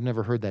I've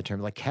never heard that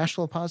term. Like cash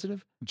flow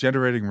positive?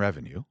 Generating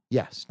revenue.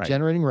 Yes, right.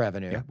 Generating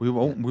revenue. Yeah, we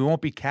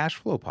won't be cash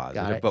flow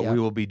positive, but we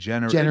will be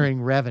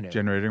generating revenue.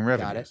 Generating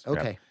revenue. Got it.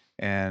 Okay. Yep.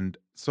 And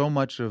so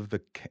much of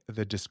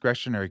the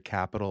discretionary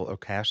capital or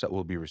cash that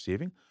we'll be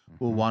receiving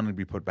will want to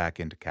be put back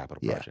into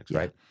capital projects,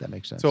 right? That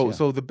makes sense.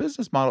 So the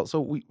business model.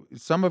 So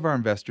some of our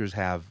investors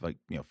have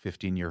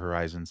 15-year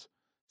horizons.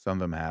 Some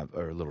of them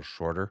are a little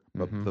shorter,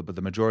 but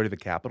the majority of the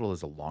capital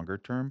is a longer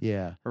term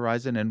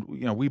horizon. And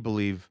we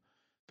believe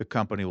the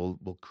company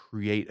will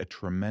create a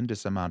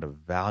tremendous amount of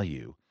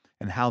value,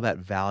 and how that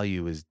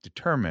value is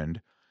determined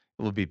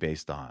will be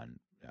based on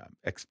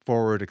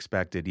forward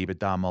expected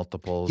EBITDA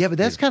multiples. Yeah, but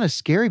that's kind of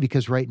scary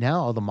because right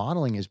now all the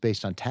modeling is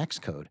based on tax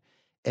code,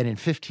 and in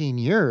 15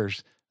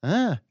 years,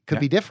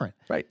 could be different.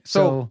 Right.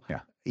 So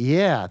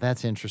yeah,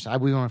 that's interesting.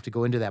 We don't have to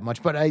go into that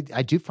much, but I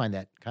do find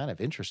that kind of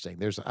interesting.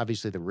 There's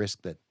obviously the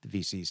risk that the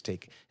VCs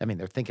take. I mean,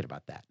 they're thinking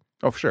about that.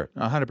 Oh, for sure,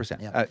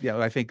 100%. Yeah.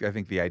 I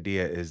think the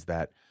idea is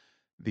that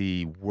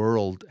the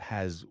world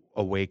has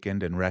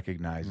awakened and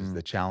recognizes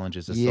the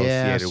challenges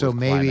associated with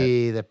climate.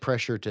 Maybe the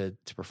pressure to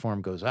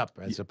perform goes up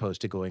as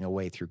opposed to going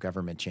away through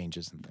government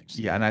changes and things.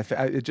 Yeah,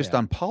 and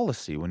on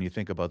policy, when you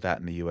think about that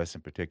in the U.S.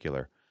 in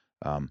particular,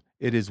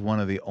 it is one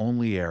of the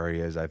only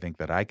areas I think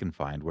that I can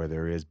find where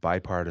there is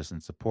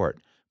bipartisan support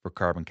for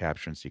carbon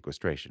capture and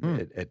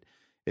sequestration.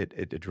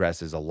 It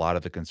addresses a lot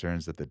of the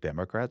concerns that the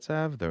Democrats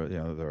have,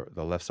 the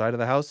left side of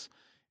the house,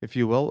 if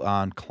you will,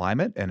 on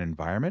climate and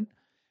environment.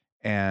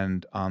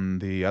 And on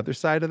the other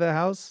side of the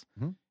house,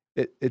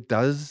 it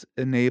does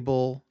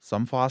enable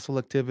some fossil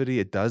activity.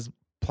 It does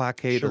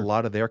placate a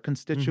lot of their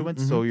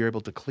constituents. So you're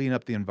able to clean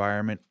up the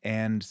environment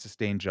and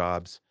sustain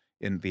jobs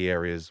in the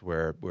areas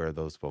where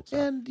those folks are.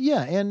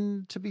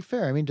 And to be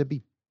fair, I mean, to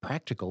be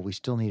practical, we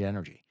still need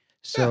energy.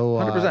 So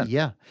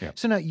 100%.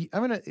 So now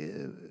I'm going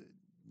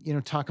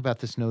to talk about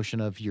this notion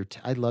of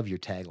I love your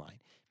tagline,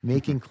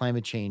 making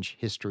climate change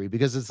history,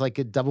 because it's like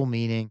a double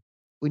meaning.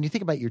 When you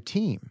think about your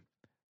team,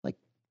 like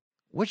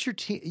what's your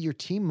team? Your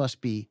team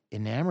must be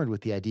enamored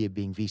with the idea of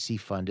being VC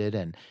funded,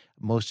 and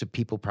most of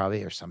people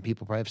probably, or some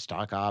people probably have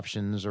stock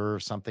options or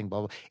something,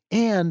 blah, blah,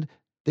 and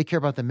they care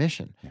about the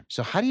mission. Yeah.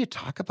 So how do you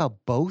talk about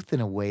both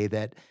in a way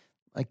that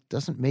like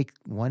doesn't make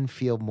one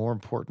feel more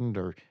important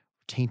or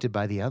tainted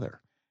by the other?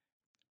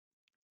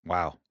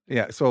 Wow.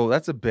 Yeah. So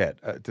that's a bit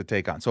to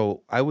take on.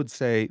 So I would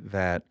say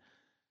that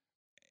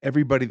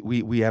everybody,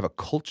 we have a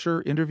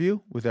culture interview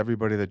with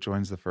everybody that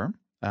joins the firm.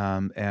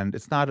 And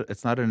it's not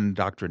an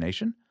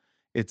indoctrination.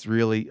 It's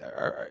really,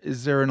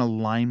 is there an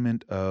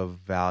alignment of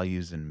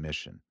values and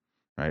mission,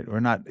 right? We're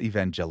not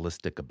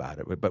evangelistic about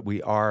it, but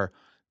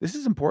this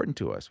is important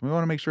to us. We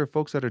want to make sure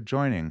folks that are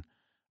joining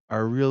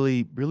are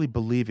really, really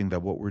believing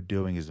that what we're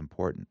doing is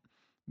important,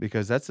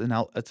 because that's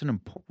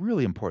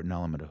really important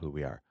element of who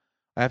we are.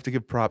 I have to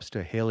give props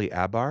to Haley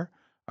Abar,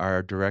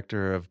 our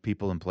director of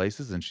people and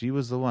places, and she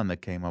was the one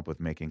that came up with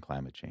making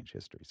climate change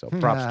history. So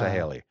props to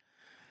Haley.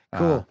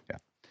 Cool. Yeah.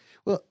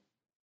 Well,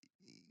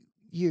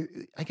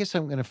 I guess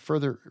I'm going to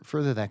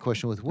further that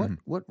question with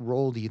what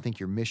role do you think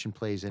your mission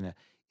plays in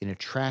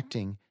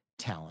attracting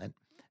talent,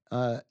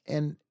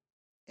 and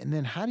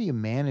then how do you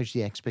manage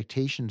the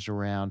expectations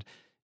around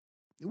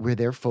where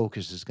their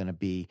focus is going to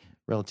be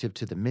relative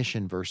to the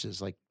mission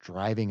versus like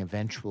driving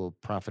eventual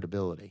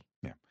profitability?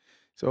 Yeah.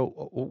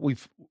 So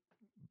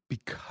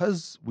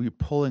because we're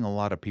pulling a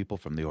lot of people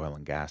from the oil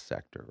and gas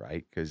sector,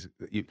 right? Because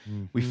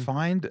we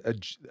find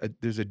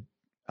there's an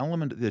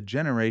element, the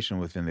generation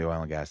within the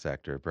oil and gas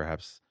sector,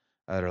 perhaps,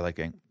 that are like,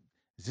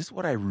 is this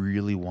what I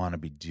really want to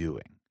be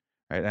doing?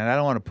 Right? And I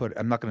don't want to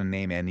I'm not going to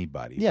name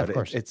anybody. Yeah, but of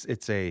course.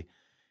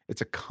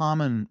 It's a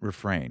common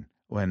refrain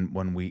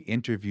when we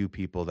interview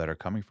people that are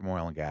coming from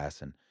oil and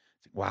gas, and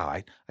wow,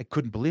 I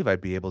couldn't believe I'd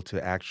be able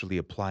to actually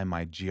apply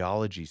my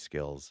geology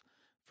skills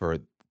for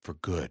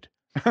good.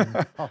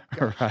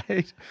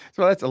 Right?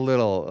 So that's a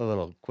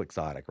little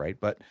quixotic, right?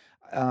 But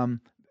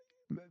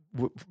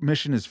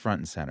mission is front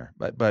and center.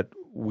 But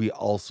we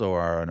also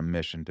are on a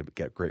mission to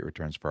get great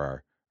returns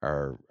for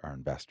our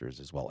investors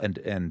as well.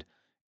 And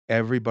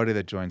everybody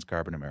that joins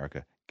Carbon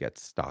America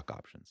gets stock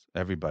options.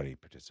 Everybody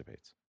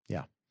participates.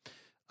 Yeah.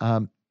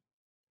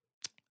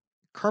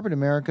 Carbon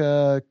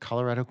America,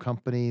 Colorado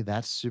company,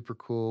 that's super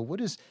cool.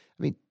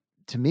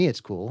 To me,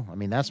 it's cool. I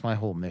mean, that's my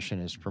whole mission,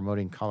 is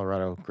promoting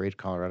great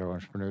Colorado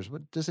entrepreneurs.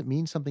 What does it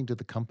mean something to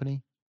the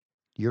company,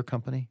 your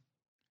company?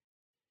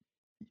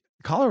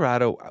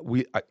 Colorado,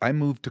 I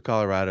moved to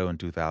Colorado in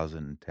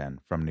 2010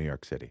 from New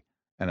York City,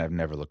 and I've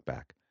never looked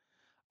back.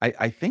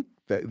 I think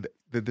that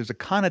there's a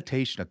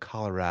connotation of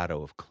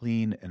Colorado of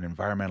clean and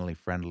environmentally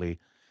friendly.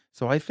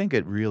 So I think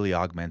it really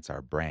augments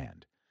our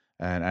brand.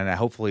 And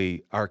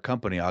hopefully our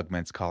company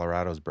augments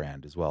Colorado's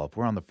brand as well. If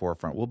we're on the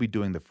forefront, we'll be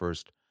doing the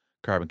first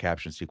carbon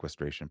capture and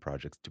sequestration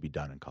projects to be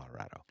done in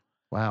Colorado.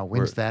 Wow.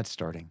 When's that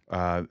starting?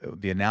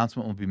 The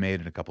announcement will be made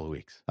in a couple of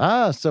weeks.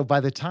 So by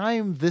the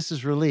time this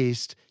is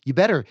released,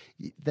 I'm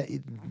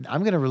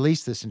going to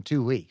release this in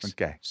 2 weeks.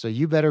 Okay. So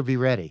you better be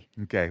ready.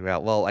 Okay.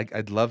 Well,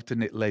 I'd love to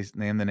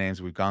name the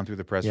names. We've gone through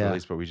the press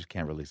release, but we just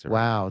can't release it.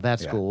 Wow.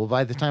 That's cool. Well,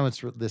 by the time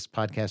this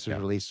podcast is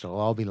released, it'll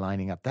all be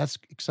lining up. That's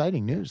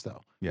exciting news,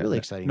 though. Yeah. Really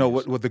exciting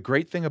news. What the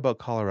great thing about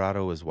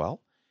Colorado as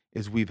well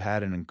is we've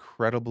had an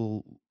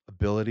incredible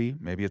ability.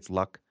 Maybe it's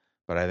luck,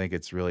 but I think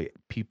it's really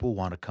people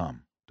want to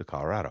come to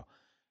Colorado.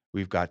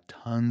 We've got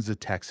tons of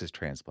Texas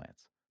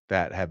transplants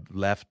that have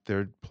left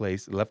their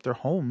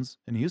homes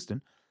in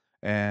Houston,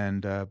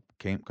 and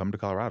come to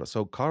Colorado.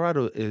 So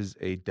Colorado is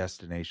a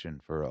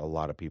destination for a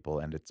lot of people,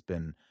 and it's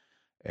been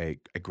a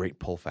great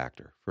pull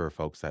factor for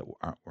folks that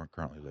weren't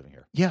currently living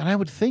here. Yeah, and I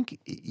would think,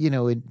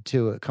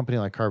 into a company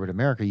like Carbon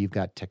America, you've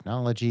got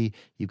technology,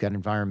 you've got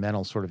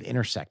environmental sort of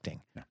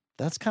intersecting. Yeah.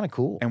 That's kind of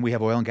cool. And we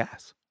have oil and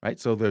gas. Right.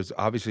 So there's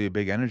obviously a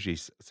big energy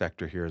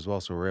sector here as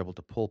well. So we're able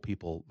to pull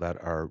people that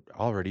are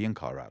already in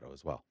Colorado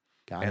as well.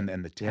 And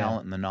the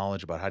talent and the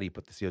knowledge about how do you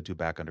put the CO2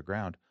 back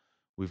underground.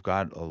 We've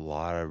got a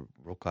lot of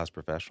world-class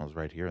professionals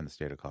right here in the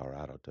state of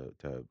Colorado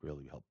to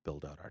really help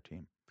build out our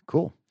team.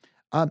 Cool.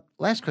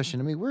 Last question.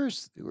 I mean, where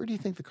do you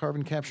think the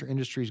carbon capture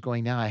industry is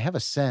going now? I have a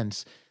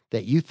sense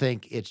that you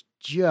think it's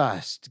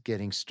just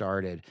getting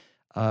started.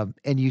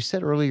 And you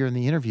said earlier in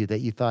the interview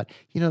that you thought,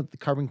 the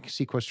carbon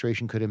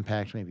sequestration could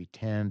impact maybe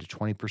 10 to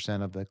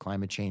 20% of the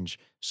climate change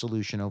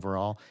solution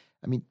overall.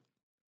 I mean,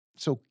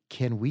 so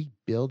can we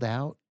build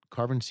out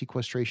carbon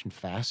sequestration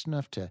fast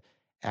enough to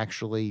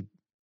actually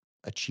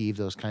achieve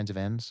those kinds of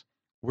ends?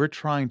 We're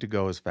trying to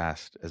go as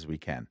fast as we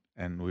can.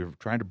 And we're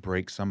trying to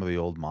break some of the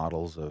old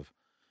models of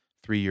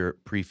 3-year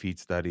pre-FEED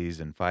studies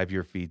and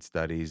 5-year FEED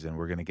studies. And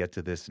we're going to get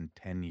to this in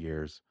 10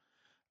 years.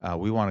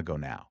 We want to go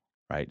now.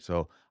 Right.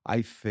 So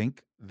I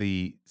think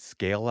the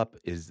scale up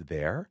is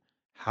there.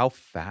 How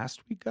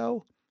fast we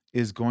go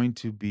is going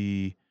to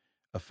be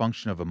a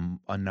function of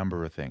a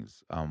number of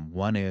things.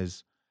 One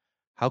is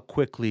how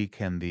quickly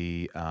can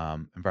the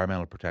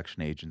Environmental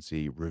Protection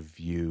Agency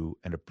review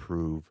and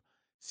approve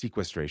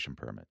sequestration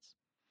permits?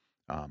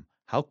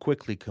 how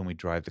quickly can we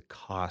drive the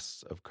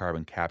costs of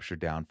carbon capture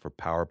down for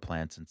power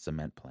plants and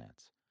cement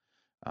plants?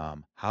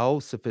 How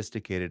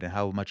sophisticated and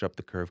how much up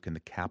the curve can the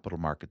capital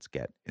markets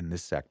get in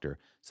this sector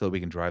so that we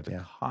can drive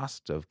the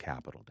cost of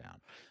capital down?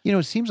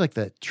 It seems like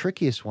the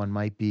trickiest one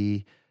might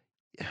be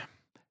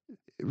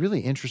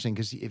really interesting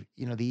because, the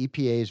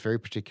EPA is very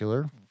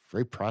particular,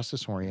 very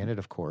process oriented,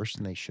 of course,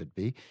 and they should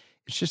be.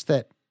 It's just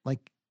that,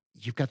 like,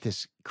 you've got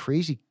this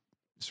crazy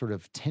sort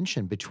of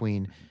tension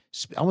between,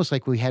 almost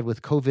like we had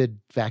with COVID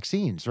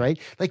vaccines, right?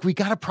 Like, we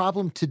got a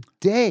problem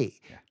today.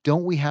 Yeah.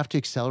 Don't we have to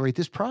accelerate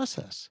this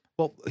process?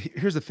 Well,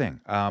 here's the thing.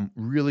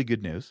 Really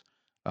good news.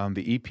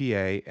 The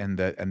EPA and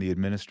the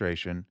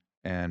administration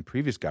and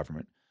previous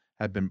government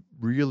have been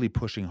really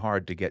pushing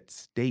hard to get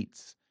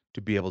states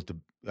to be able to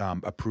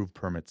approve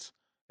permits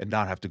and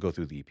not have to go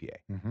through the EPA.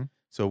 Mm-hmm.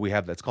 So we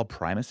have that's called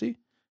primacy.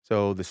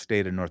 So the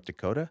state of North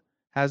Dakota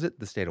has it.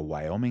 The state of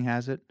Wyoming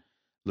has it.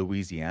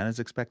 Louisiana is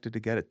expected to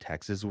get it.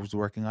 Texas was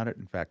working on it.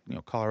 In fact,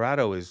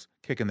 Colorado is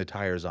kicking the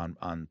tires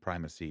on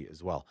primacy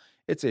as well.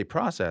 It's a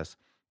process.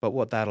 But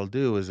what that'll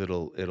do is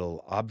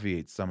it'll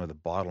obviate some of the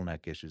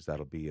bottleneck issues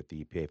that'll be at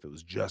the EPA if it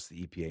was just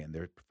the EPA and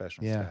their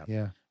professional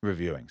staff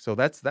reviewing. So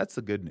that's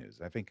the good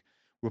news. I think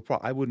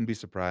I wouldn't be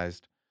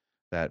surprised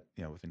that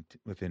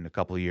within a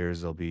couple of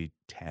years there'll be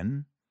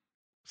 10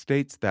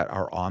 states that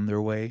are on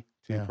their way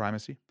to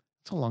primacy.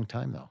 It's a long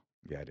time though.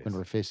 Yeah, it is. When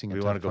we're facing we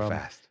want to go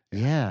fast.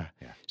 Yeah.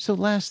 So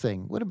last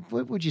thing,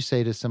 what would you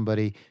say to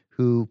somebody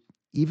who,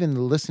 even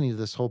listening to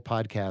this whole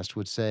podcast,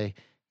 would say,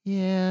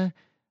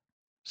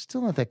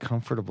 still not that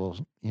comfortable,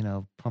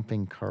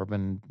 pumping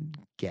carbon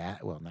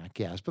gas, well, not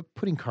gas, but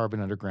putting carbon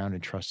underground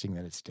and trusting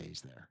that it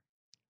stays there?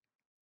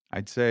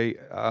 I'd say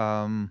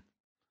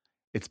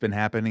it's been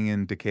happening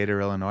in Decatur,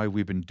 Illinois.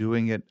 We've been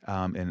doing it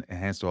in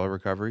enhanced oil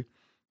recovery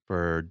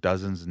for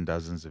dozens and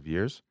dozens of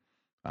years.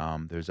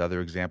 There's other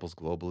examples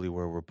globally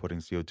where we're putting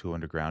CO2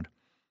 underground.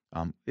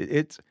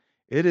 It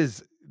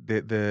is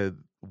the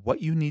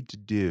what you need to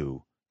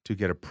do to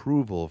get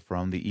approval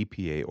from the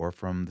EPA or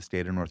from the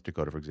state of North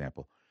Dakota, for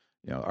example.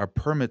 Our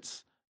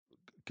permits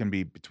can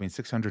be between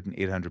 600 and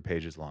 800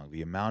 pages long.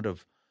 The amount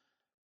of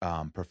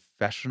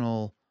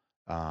professional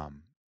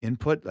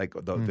input, like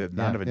the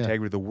amount of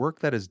integrity, the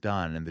work that is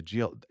done, and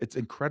it's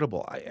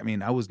incredible. I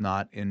mean, I was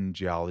not in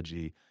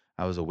geology.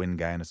 I was a wind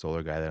guy and a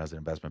solar guy. Then I was an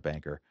investment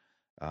banker.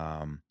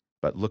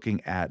 But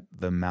looking at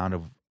the amount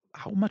of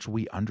how much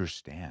we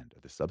understand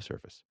of the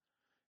subsurface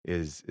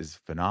is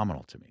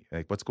phenomenal to me.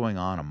 Like what's going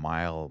on a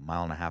mile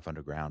and a half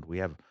underground, we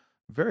have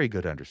very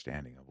good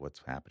understanding of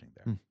what's happening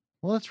there.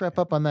 Well, let's wrap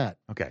up on that.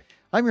 Okay.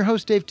 I'm your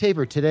host, Dave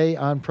Tabor. Today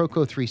on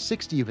Proco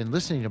 360, you've been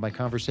listening to my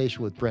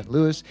conversation with Brent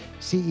Lewis,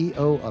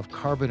 CEO of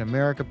Carbon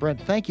America. Brent,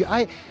 thank you.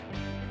 I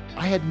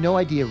had no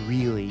idea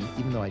really,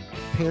 even though I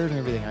prepared and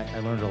everything, I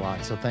learned a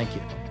lot. So thank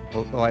you.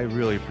 Well, I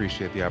really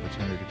appreciate the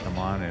opportunity to come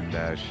on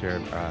and share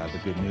the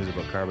good news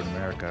about Carbon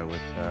America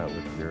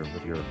with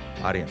your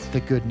audience.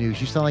 The good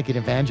news. You sound like an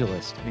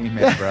evangelist.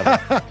 Amen,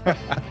 brother.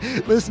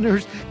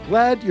 Listeners,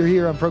 glad you're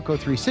here on Proco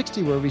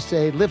 360, where we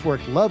say live, work,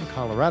 love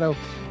Colorado,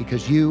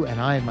 because you and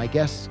I and my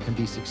guests can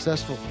be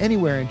successful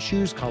anywhere and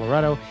choose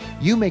Colorado.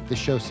 You make the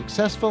show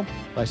successful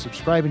by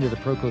subscribing to the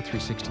Proco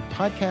 360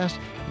 podcast.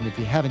 And if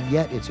you haven't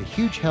yet, it's a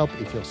huge help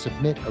if you'll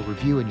submit a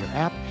review in your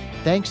app.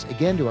 Thanks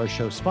again to our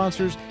show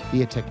sponsors,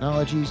 Via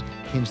Technologies,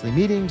 Kinsley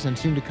Meetings, and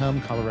soon to come,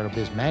 Colorado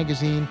Biz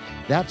Magazine.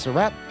 That's a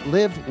wrap.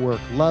 Live,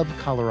 work, love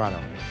Colorado.